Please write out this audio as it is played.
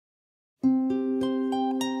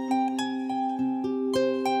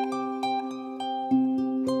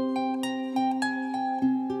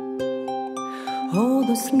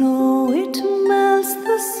the snow, it melts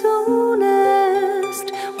the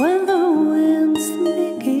soonest when the winds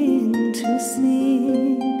begin to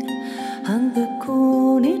sing, and the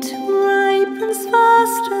corn, it ripens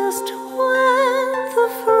fastest when the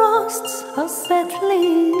frosts are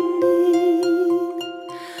settling in.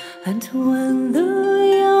 And when the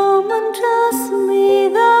yeoman tells me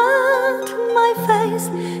that my face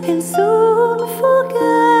he'll soon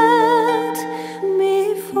forget me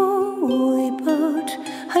for, but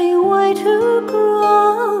I wait to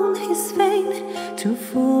ground his fain to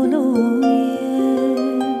follow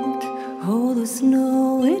yet. Oh, the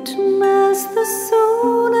snow, it melts the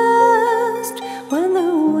soonest when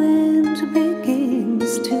the wind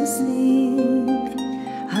begins to sing,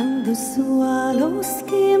 and the swallow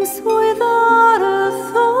skims without a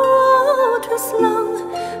thought as long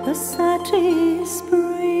as that is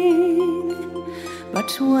spring.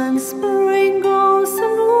 But when spring goes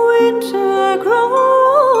and winter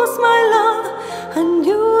grows, my love, and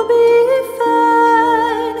you'll be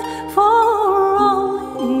fain, for all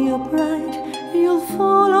your pride you'll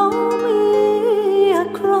follow me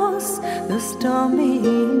across the stormy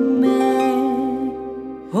main.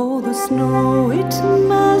 Oh, the snow, it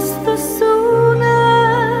melts the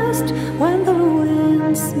soonest when the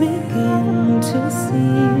winds begin to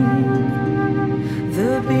sing.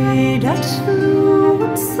 The bee that flew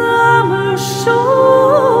in summer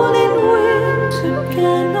shone, in winter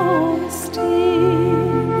cannot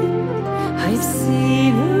sting. I've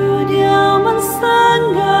seen the diamond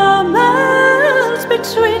anger melt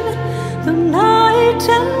between the night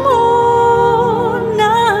and morn,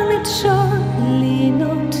 and it's surely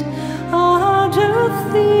not a harder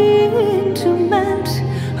thing to melt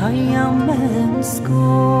a young man's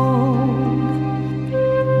scorn.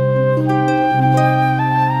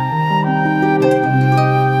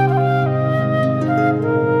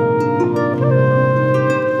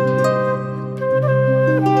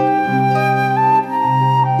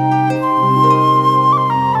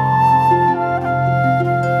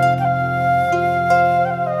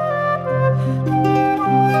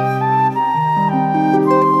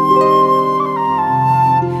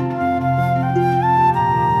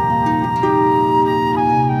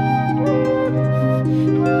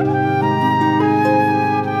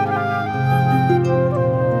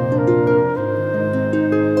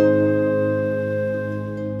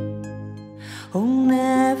 Oh,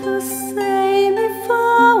 never say me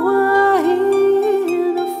farewell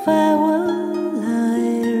in the farewell I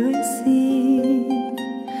receive,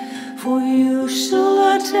 for you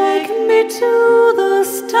shall take me to the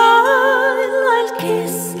stile. I'll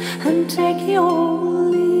kiss and take your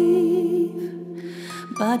leave,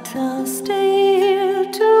 but I'll stay here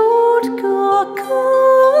till woodcock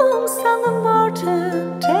comes and the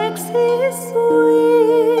martyr takes